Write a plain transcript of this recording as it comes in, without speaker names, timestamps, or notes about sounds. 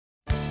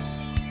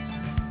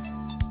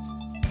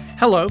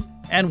Hello,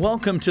 and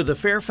welcome to the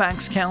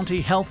Fairfax County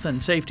Health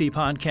and Safety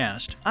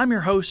Podcast. I'm your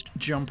host,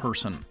 Jim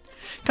Person.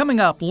 Coming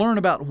up, learn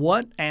about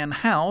what and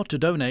how to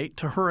donate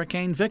to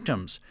hurricane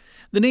victims,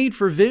 the need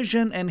for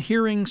vision and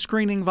hearing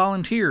screening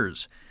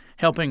volunteers,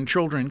 helping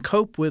children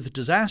cope with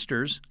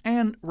disasters,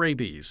 and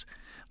rabies.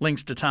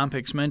 Links to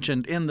topics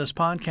mentioned in this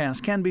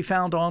podcast can be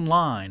found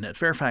online at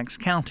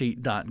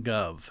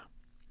fairfaxcounty.gov.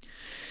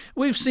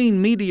 We've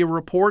seen media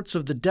reports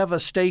of the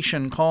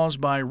devastation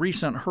caused by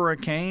recent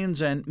hurricanes,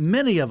 and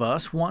many of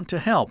us want to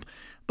help.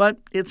 But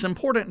it's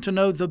important to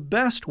know the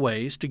best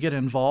ways to get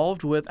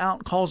involved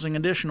without causing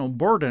additional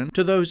burden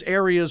to those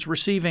areas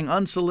receiving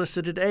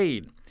unsolicited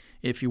aid.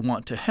 If you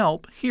want to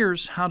help,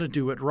 here's how to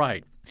do it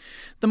right.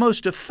 The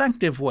most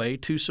effective way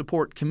to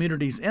support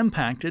communities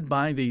impacted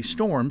by these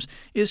storms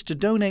is to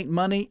donate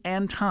money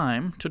and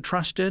time to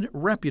trusted,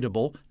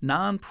 reputable,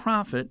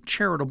 nonprofit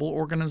charitable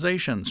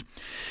organizations.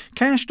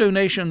 Cash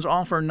donations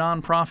offer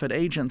nonprofit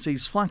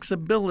agencies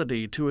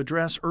flexibility to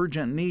address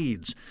urgent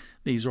needs.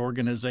 These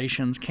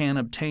organizations can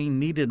obtain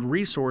needed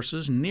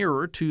resources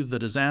nearer to the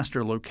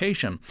disaster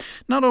location,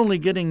 not only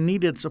getting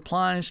needed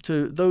supplies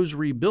to those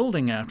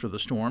rebuilding after the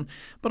storm,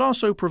 but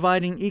also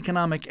providing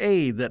economic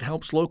aid that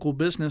helps local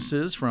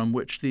businesses from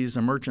which these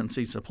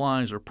emergency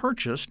supplies are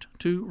purchased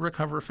to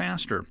recover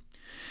faster.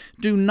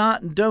 Do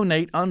not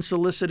donate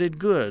unsolicited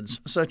goods,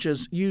 such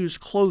as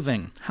used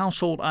clothing,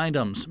 household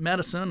items,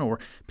 medicine, or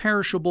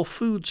perishable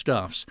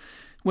foodstuffs.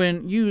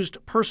 When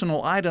used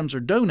personal items are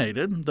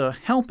donated, the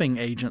helping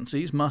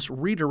agencies must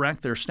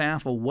redirect their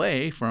staff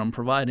away from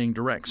providing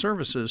direct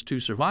services to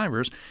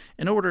survivors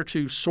in order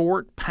to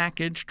sort,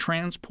 package,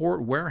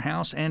 transport,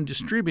 warehouse, and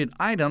distribute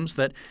items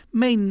that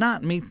may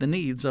not meet the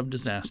needs of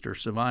disaster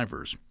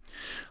survivors.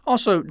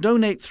 Also,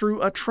 donate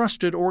through a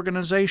trusted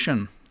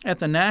organization. At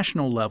the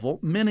national level,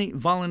 many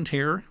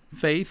volunteer,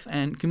 faith,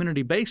 and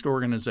community-based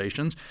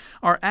organizations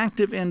are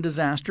active in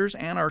disasters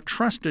and are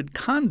trusted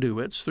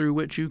conduits through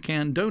which you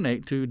can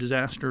donate to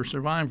disaster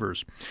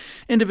survivors.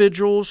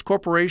 Individuals,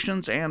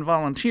 corporations, and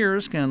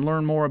volunteers can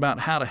learn more about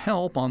how to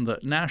help on the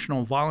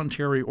National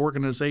Voluntary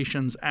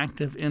Organizations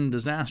Active in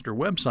Disaster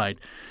website.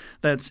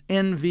 That's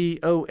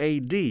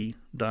nvoad.org.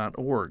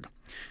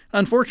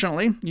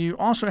 Unfortunately, you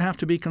also have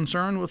to be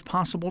concerned with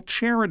possible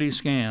charity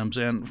scams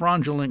and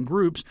fraudulent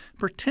groups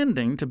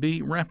pretending to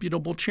be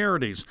reputable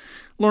charities.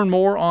 Learn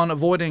more on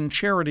avoiding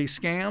charity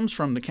scams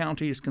from the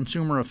county's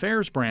Consumer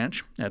Affairs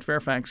branch at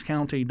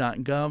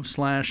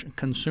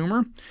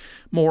fairfaxcounty.gov/consumer.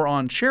 More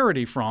on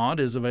charity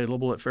fraud is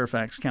available at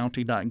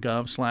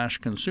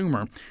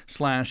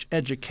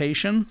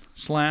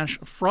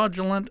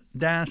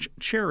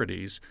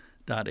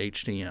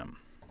fairfaxcounty.gov/consumer/education/fraudulent-charities.htm.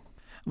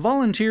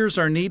 Volunteers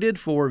are needed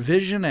for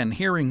vision and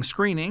hearing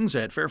screenings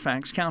at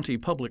Fairfax County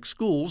Public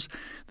Schools.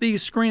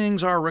 These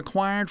screenings are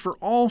required for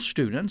all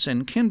students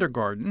in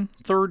kindergarten,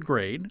 3rd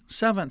grade,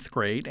 7th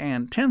grade,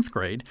 and 10th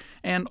grade,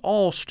 and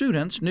all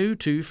students new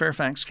to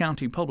Fairfax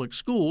County Public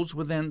Schools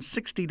within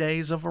 60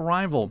 days of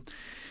arrival.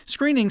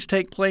 Screenings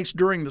take place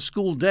during the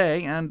school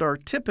day and are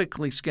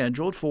typically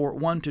scheduled for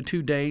 1 to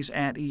 2 days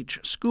at each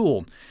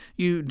school.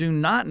 You do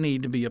not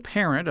need to be a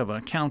parent of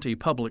a county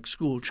public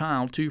school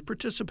child to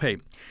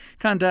participate.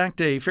 Contact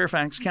a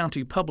Fairfax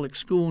County public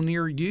school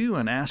near you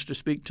and ask to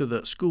speak to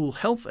the school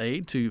health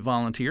aide to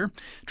volunteer.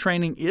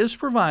 Training is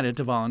provided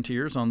to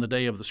volunteers on the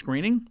day of the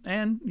screening,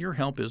 and your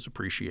help is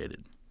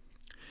appreciated.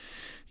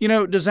 You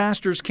know,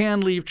 disasters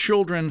can leave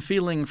children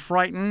feeling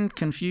frightened,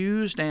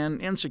 confused, and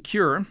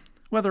insecure.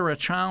 Whether a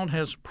child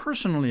has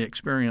personally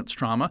experienced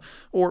trauma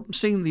or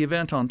seen the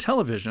event on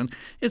television,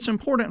 it's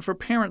important for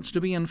parents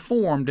to be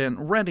informed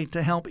and ready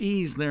to help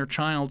ease their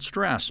child's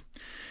stress.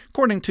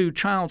 According to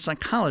child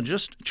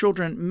psychologists,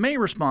 children may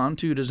respond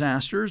to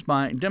disasters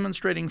by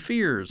demonstrating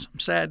fears,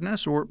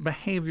 sadness, or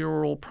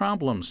behavioral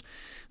problems.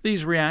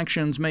 These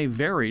reactions may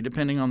vary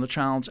depending on the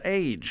child's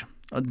age.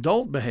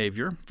 Adult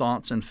behavior,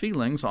 thoughts, and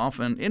feelings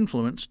often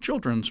influence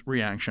children's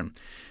reaction.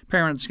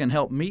 Parents can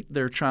help meet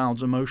their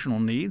child's emotional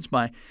needs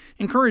by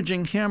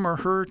encouraging him or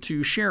her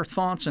to share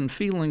thoughts and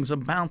feelings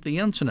about the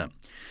incident,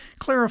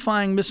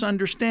 clarifying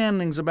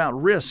misunderstandings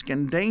about risk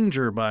and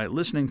danger by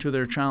listening to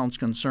their child's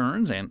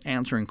concerns and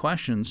answering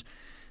questions,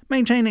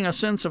 maintaining a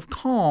sense of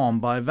calm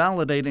by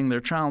validating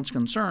their child's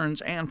concerns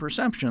and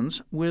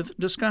perceptions with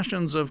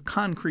discussions of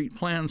concrete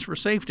plans for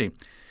safety,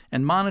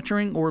 and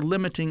monitoring or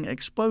limiting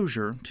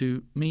exposure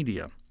to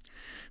media.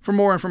 For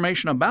more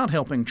information about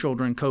helping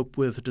children cope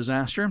with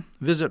disaster,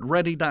 visit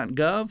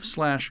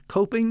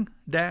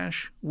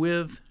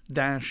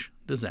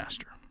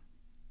ready.gov/coping-with-disaster.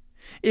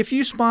 If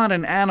you spot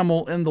an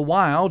animal in the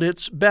wild,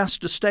 it's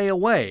best to stay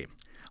away.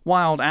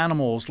 Wild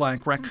animals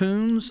like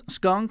raccoons,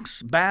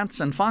 skunks, bats,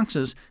 and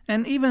foxes,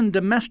 and even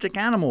domestic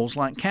animals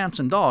like cats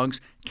and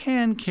dogs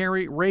can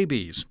carry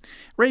rabies.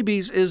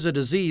 Rabies is a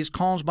disease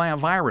caused by a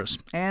virus,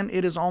 and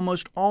it is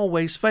almost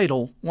always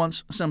fatal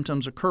once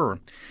symptoms occur.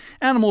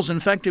 Animals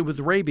infected with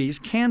rabies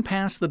can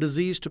pass the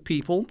disease to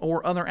people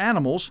or other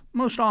animals,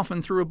 most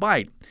often through a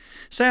bite.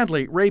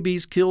 Sadly,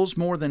 rabies kills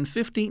more than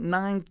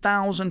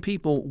 59,000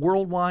 people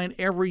worldwide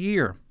every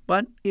year,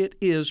 but it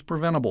is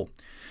preventable.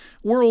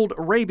 World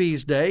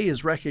Rabies Day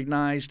is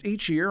recognized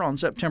each year on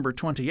September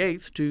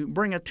 28th to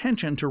bring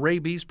attention to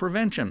rabies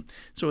prevention.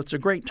 So it's a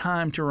great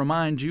time to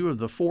remind you of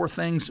the 4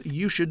 things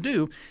you should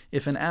do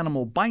if an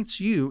animal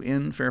bites you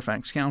in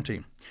Fairfax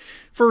County.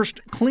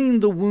 First, clean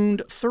the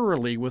wound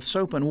thoroughly with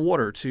soap and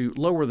water to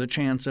lower the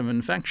chance of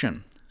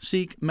infection.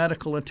 Seek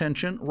medical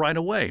attention right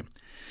away.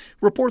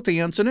 Report the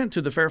incident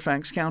to the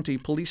Fairfax County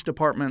Police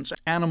Department's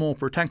Animal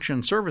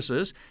Protection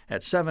Services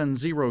at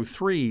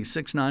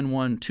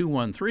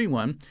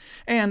 703-691-2131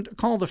 and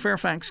call the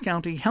Fairfax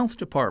County Health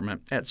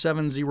Department at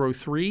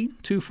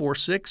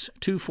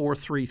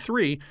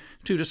 703-246-2433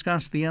 to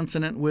discuss the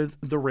incident with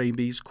the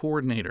rabies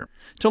coordinator.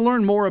 To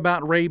learn more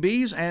about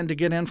rabies and to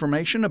get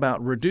information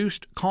about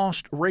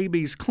reduced-cost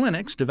rabies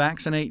clinics to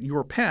vaccinate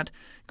your pet,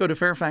 go to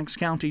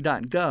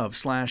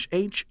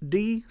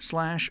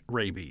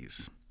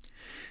fairfaxcounty.gov/HD/rabies.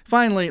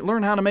 Finally,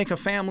 learn how to make a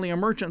family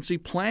emergency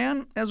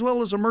plan as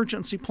well as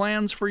emergency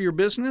plans for your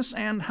business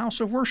and house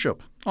of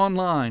worship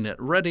online at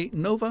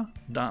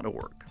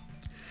readynova.org.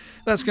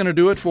 That's going to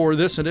do it for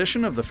this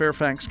edition of the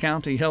Fairfax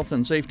County Health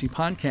and Safety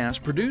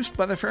Podcast produced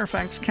by the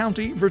Fairfax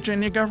County,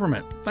 Virginia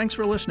government. Thanks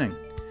for listening.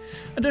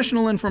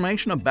 Additional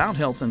information about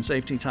health and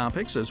safety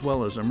topics as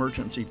well as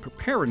emergency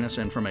preparedness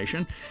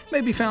information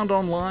may be found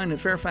online at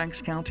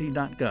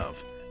fairfaxcounty.gov.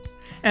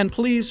 And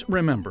please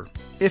remember,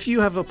 if you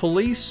have a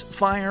police,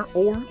 fire,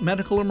 or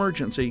medical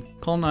emergency,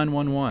 call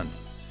 911.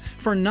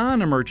 For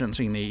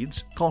non-emergency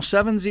needs, call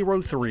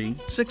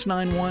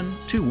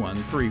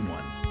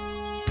 703-691-2131.